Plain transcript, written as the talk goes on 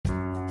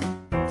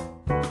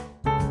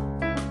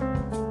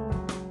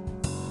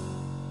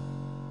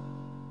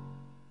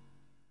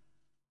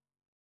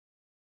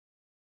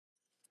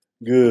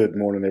Good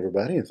morning,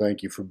 everybody, and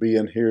thank you for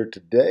being here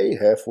today,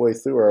 halfway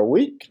through our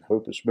week.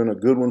 Hope it's been a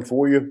good one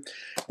for you,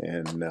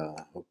 and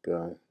hope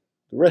the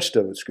rest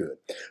of it's good.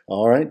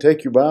 All right,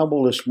 take your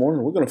Bible this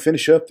morning. We're going to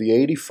finish up the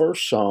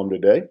 81st Psalm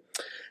today,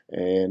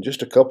 and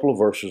just a couple of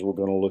verses we're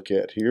going to look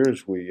at here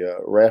as we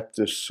wrap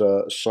this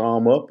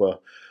Psalm up.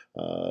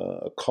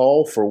 A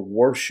call for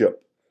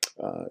worship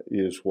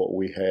is what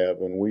we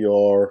have, and we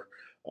are,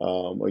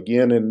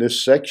 again, in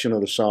this section of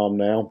the Psalm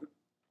now.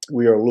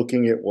 We are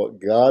looking at what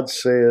God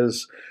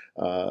says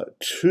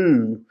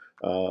to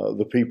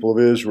the people of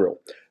Israel.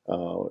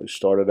 It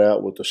started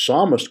out with the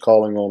psalmist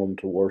calling on them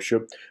to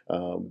worship,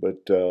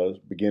 but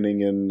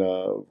beginning in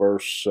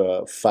verse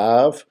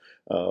 5,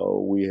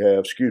 we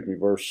have,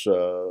 verse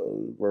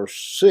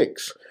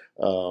 6.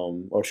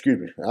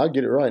 I'll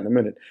get it right in a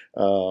minute.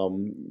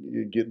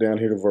 You get down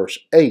here to verse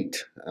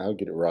 8. I'll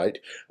get it right.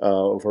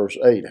 Verse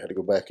 8. I had to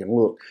go back and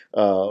look.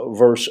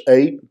 Verse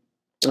 8,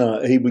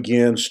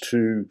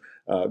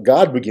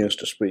 God begins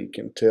to speak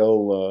and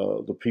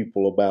tell the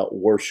people about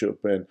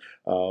worship and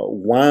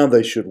why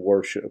they should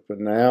worship. And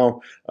now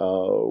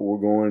we're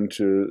going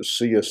to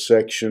see a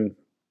section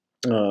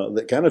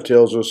that kind of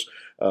tells us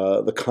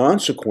the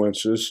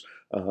consequences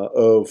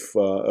of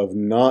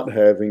not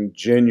having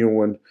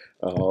genuine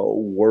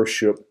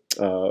worship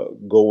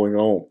going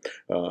on.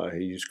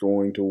 He's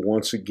going to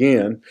once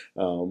again,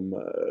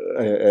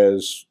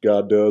 as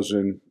God does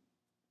in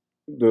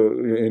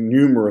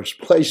numerous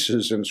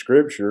places in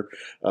Scripture,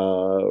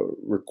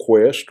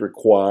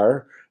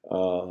 require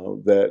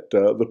that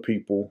the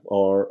people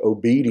are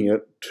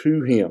obedient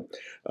to Him.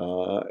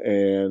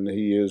 And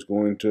He is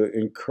going to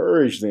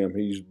encourage them.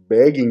 He's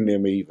begging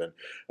them even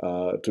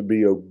to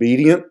be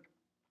obedient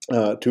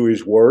to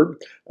His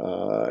Word.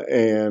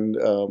 And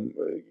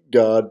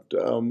God,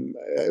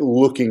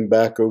 looking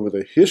back over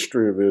the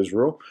history of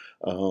Israel,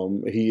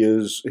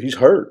 He's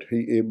hurt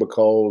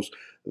because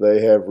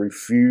they have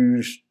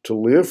refused to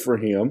live for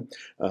Him,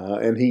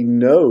 and He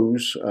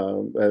knows,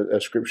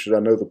 as Scripture says, I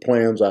know the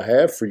plans I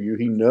have for you.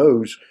 He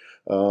knows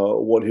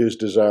what His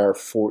desire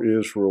for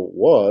Israel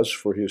was,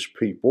 for His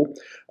people,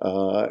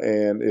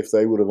 and if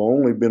they would have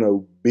only been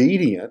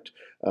obedient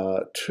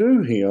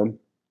to Him,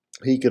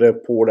 He could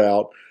have poured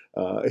out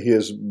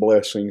His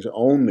blessings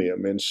on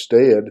them.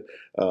 Instead,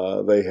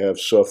 they have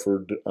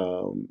suffered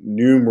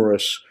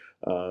numerous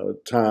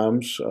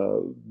times,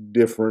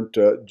 different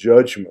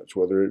judgments,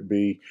 whether it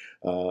be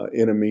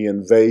enemy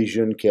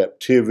invasion,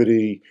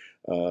 captivity,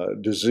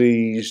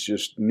 disease.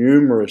 Just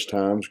numerous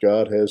times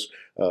God has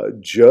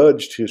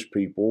judged His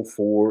people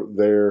for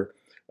their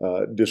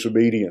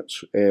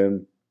disobedience.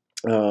 And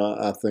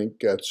I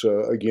think that's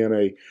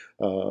again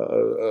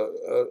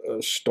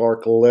a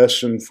stark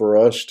lesson for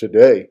us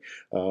today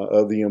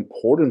of the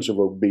importance of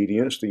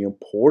obedience, the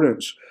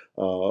importance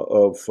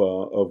of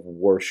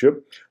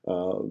worship.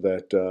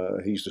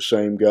 That He's the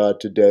same God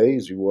today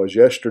as He was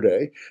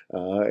yesterday,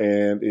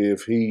 and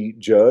if He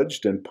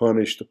judged and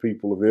punished the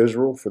people of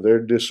Israel for their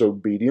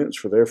disobedience,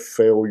 for their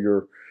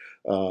failure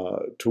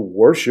to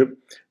worship,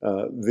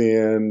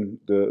 then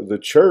the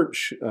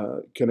church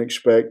can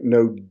expect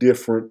no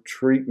different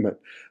treatment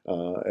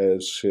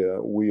as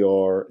we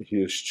are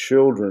His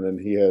children,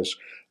 and He has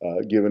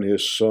given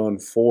His Son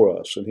for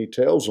us. And He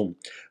tells them,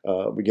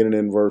 beginning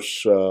in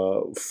verse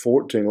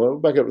 14,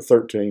 back up to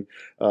 13,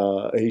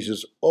 He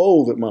says,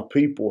 "Oh, that my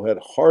people had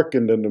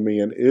hearkened unto me,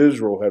 and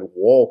Israel had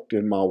walked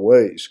in my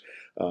ways."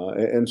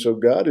 And so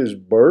God is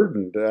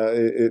burdened.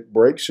 It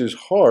breaks His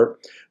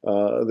heart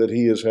that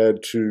He has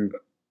had to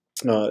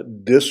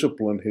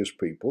discipline His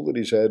people, that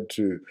He's had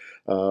to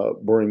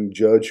bring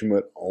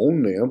judgment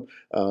on them.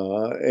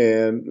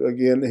 And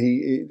again,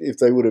 if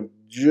they would have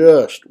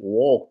just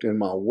walked in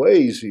my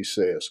ways, He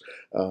says.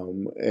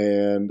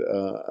 And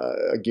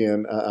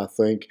again, I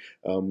think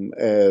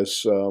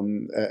as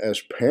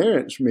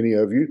parents, many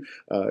of you,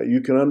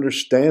 you can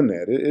understand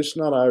that it's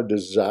not our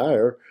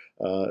desire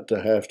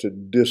to have to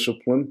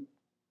discipline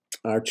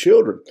our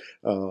children,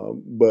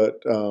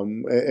 but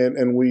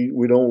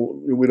we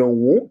don't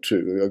want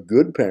to. A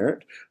good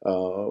parent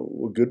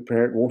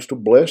wants to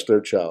bless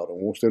their child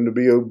and wants them to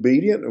be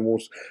obedient, and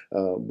wants.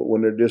 But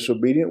when they're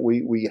disobedient,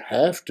 we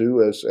have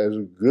to, as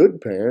good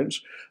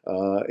parents,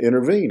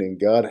 intervene. And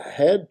God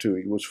had to.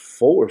 He was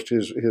forced.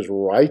 His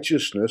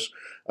righteousness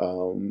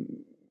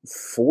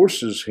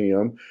forces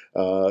Him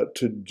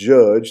to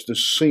judge the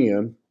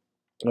sin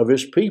of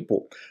His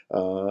people.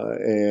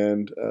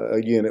 And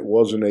again, it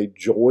wasn't a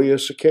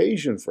joyous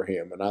occasion for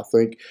Him. And I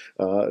think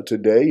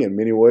today, in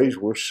many ways,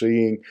 we're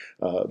seeing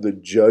the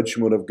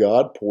judgment of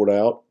God poured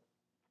out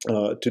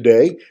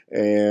today,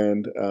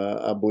 and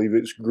I believe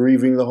it's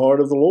grieving the heart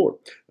of the Lord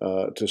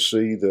to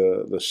see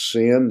the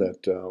sin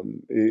that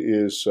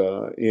is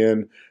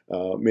in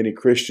many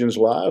Christians'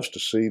 lives, to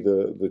see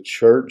the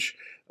church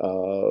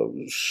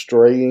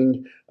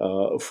straying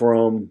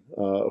from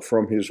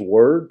His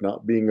Word,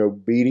 not being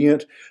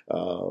obedient,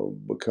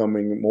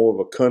 becoming more of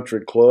a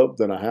country club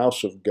than a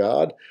house of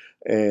God.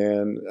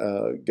 And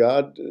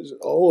God,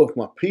 oh, if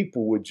my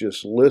people would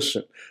just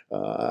listen.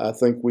 I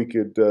think we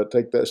could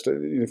take that step.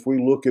 If we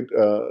look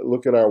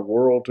at our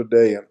world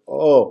today, and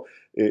oh,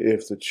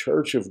 if the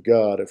church of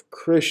God, if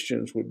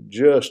Christians would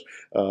just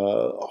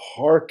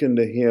hearken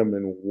to Him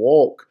and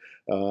walk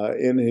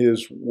in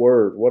His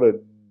Word, what a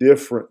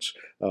difference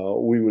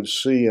we would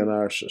see in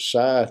our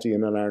society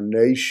and in our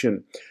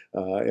nation,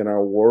 in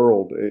our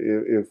world,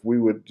 if we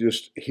would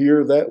just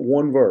hear that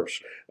one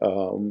verse,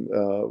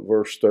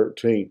 verse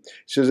 13. He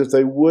says, if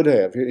they would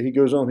have, he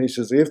goes on, he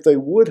says, if they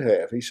would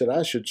have, he said,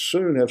 I should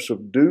soon have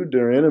subdued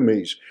their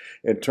enemies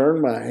and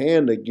turned my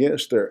hand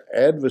against their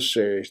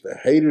adversaries. The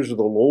haters of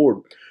the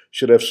Lord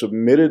should have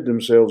submitted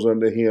themselves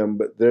unto him,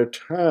 but their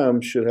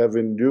time should have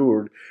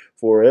endured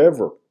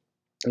forever.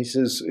 He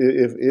says,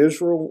 if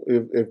Israel,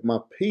 if my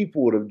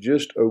people would have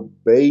just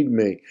obeyed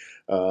me,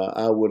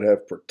 I would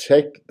have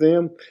protected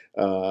them.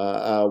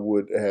 I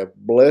would have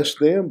blessed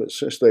them. But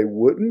since they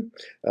wouldn't,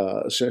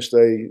 since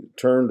they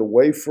turned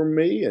away from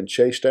me and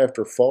chased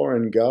after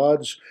foreign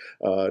gods,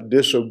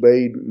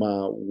 disobeyed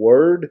my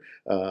word,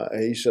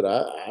 he said,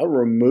 I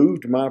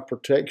removed my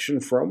protection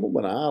from them,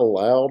 and I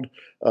allowed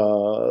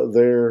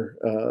their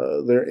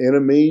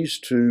enemies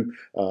to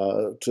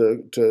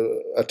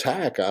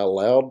attack. I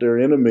allowed their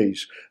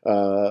enemies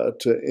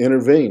to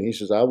intervene. He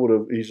says, I would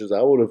have. He says,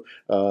 I would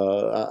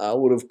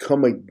have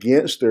come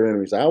against their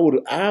enemies. I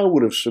would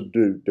have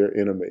subdued their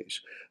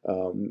enemies.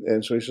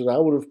 And so he says, I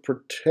would have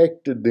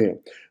protected them.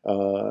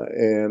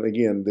 And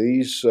again,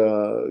 these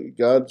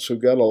God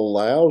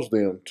allows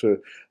them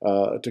to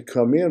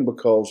come in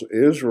because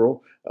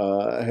Israel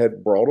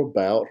had brought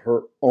about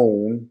her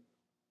own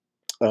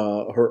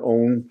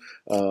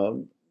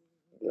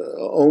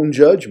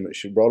judgment.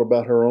 She brought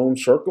about her own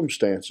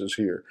circumstances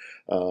here.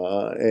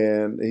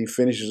 And he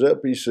finishes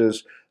up, he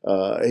says,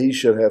 he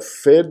should have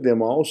fed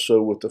them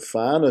also with the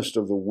finest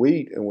of the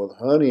wheat, and with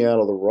honey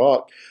out of the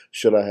rock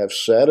should I have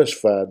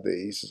satisfied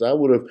thee. He says, I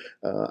would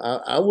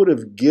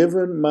have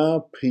given my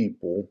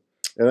people,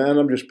 and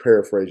I'm just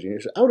paraphrasing, he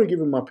says, I would have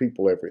given my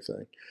people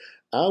everything.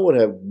 I would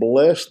have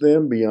blessed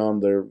them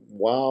beyond their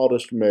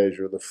wildest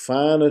measure, the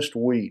finest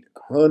wheat,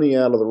 honey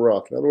out of the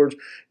rock. In other words,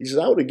 he says,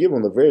 I would have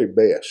given them the very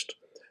best.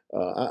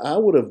 I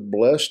would have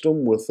blessed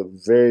them with the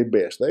very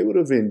best. They would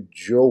have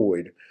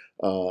enjoyed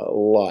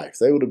life.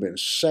 They would have been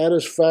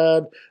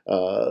satisfied.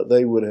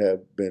 They would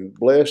have been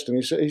blessed. And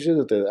he said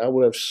that I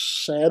would have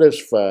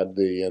satisfied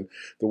thee. And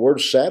the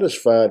word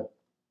satisfied,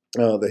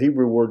 the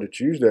Hebrew word that's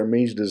used there,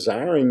 means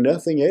desiring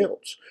nothing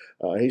else.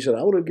 He said,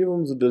 I would have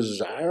given them the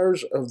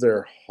desires of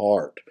their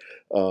heart,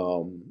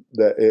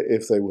 that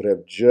if they would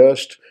have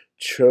just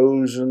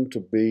chosen to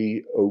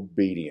be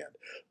obedient.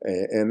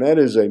 And that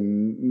is a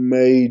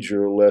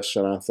major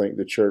lesson I think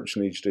the church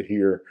needs to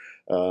hear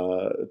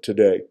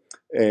today.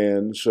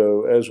 And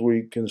so, as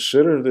we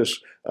consider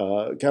this,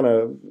 kind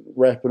of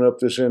wrapping up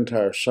this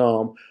entire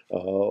psalm,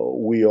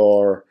 we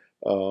are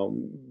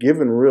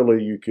given,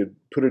 really, you could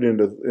put it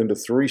into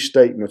three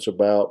statements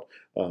about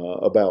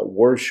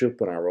worship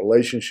and our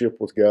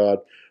relationship with God.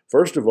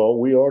 First of all,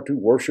 we are to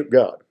worship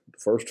God. The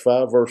first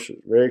 5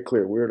 verses, very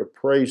clear. We are to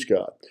praise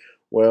God.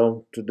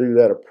 Well, to do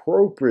that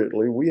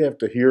appropriately, we have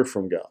to hear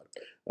from God.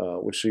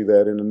 We see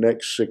that in the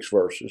next 6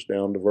 verses,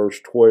 down to verse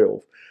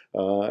 12.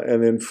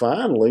 And then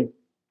finally,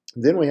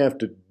 then we have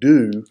to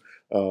do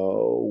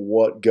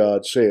what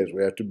God says.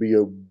 We have to be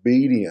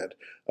obedient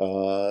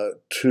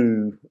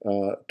to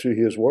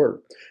His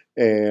word.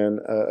 And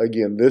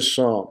again, this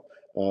psalm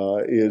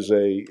is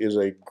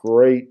a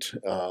great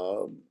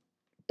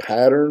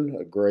pattern,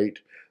 a great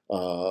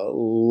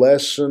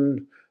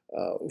lesson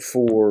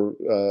for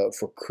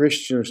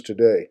Christians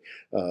today,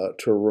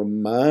 to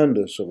remind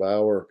us of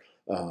our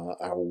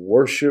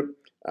worship,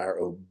 our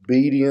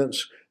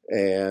obedience,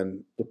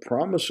 and the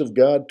promise of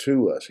God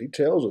to us. He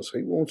tells us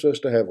He wants us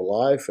to have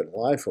life, and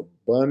life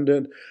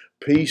abundant,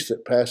 peace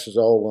that passes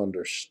all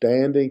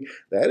understanding.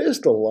 That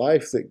is the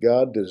life that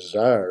God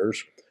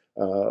desires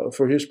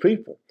for His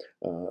people.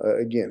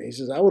 Again, He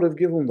says, I would have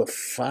given them the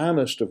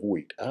finest of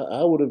wheat.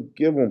 I would have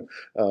given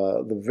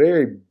them the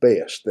very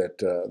best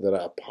that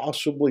I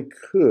possibly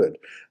could,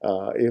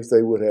 if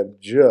they would have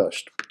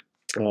just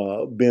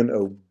been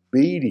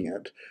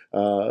obedient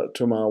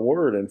to my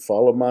word and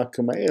followed my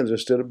commands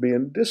instead of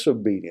being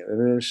disobedient.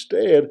 And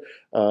instead,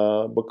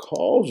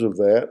 because of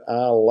that,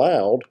 I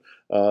allowed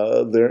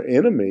their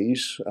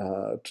enemies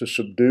to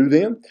subdue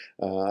them.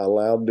 I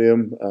allowed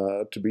them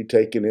to be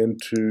taken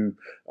into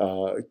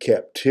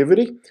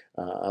captivity.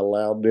 I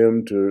allowed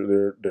them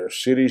to their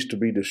cities to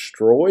be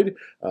destroyed,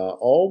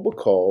 all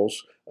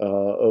because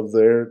of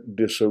their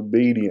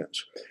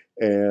disobedience.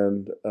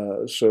 And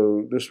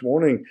so this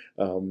morning,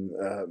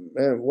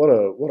 man,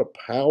 what a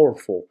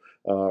powerful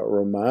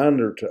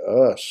reminder to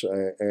us,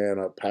 and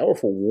a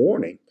powerful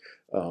warning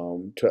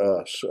to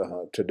us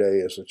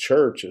today as a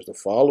church, as the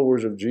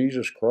followers of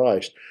Jesus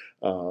Christ,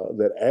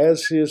 that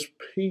as His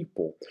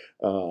people,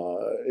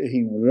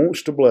 He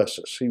wants to bless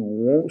us. He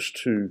wants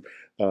to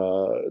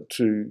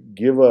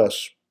give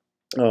us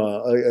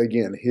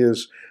again,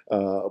 His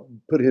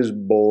put His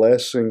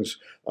blessings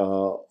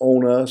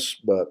on us,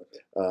 but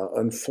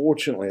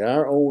unfortunately,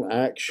 our own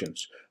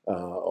actions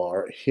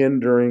are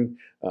hindering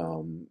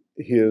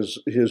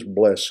His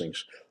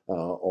blessings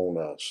on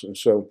us. And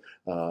so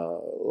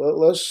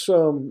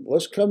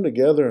let's come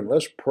together and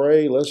let's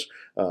pray. Let's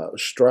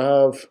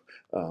strive.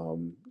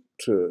 Um,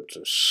 to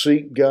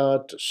seek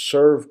God, to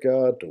serve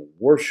God, to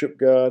worship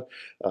God,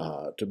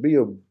 to be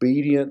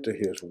obedient to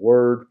His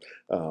word,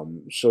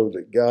 so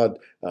that God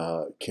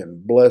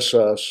can bless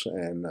us,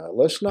 and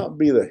let's not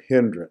be the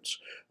hindrance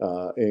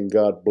in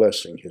God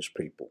blessing His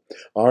people.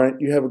 All right,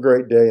 you have a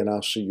great day, and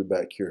I'll see you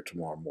back here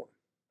tomorrow morning.